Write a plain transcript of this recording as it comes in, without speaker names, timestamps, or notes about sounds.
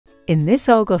In this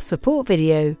Argos Support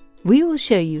video, we will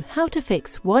show you how to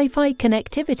fix Wi-Fi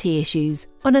connectivity issues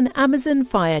on an Amazon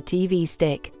Fire TV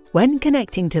stick. When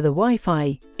connecting to the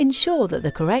Wi-Fi, ensure that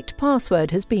the correct password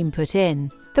has been put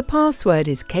in. The password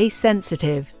is case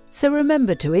sensitive, so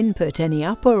remember to input any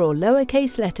upper or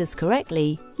lowercase letters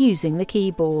correctly using the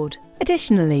keyboard.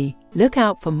 Additionally, look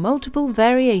out for multiple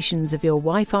variations of your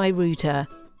Wi-Fi router.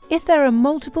 If there are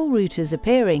multiple routers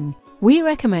appearing, we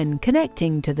recommend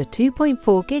connecting to the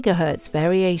 2.4 GHz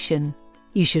variation.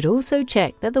 You should also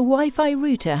check that the Wi-Fi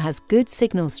router has good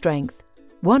signal strength.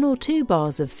 1 or 2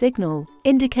 bars of signal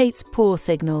indicates poor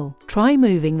signal. Try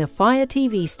moving the Fire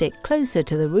TV stick closer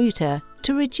to the router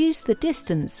to reduce the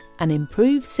distance and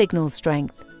improve signal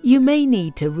strength. You may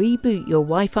need to reboot your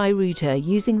Wi-Fi router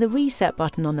using the reset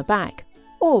button on the back,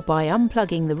 or by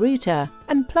unplugging the router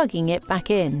and plugging it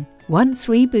back in. Once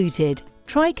rebooted,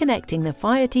 try connecting the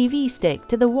Fire TV stick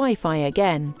to the Wi-Fi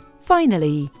again.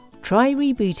 Finally, try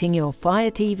rebooting your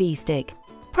Fire TV stick.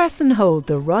 Press and hold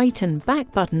the right and back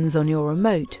buttons on your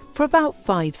remote for about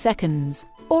 5 seconds,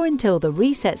 or until the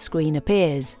reset screen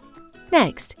appears.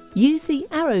 Next, use the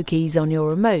arrow keys on your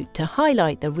remote to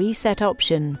highlight the reset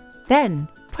option. Then,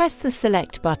 press the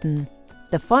select button.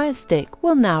 The Fire Stick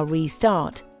will now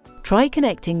restart. Try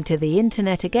connecting to the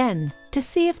internet again to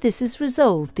see if this has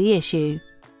resolved the issue.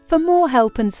 For more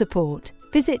help and support,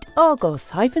 visit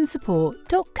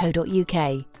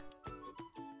argos-support.co.uk.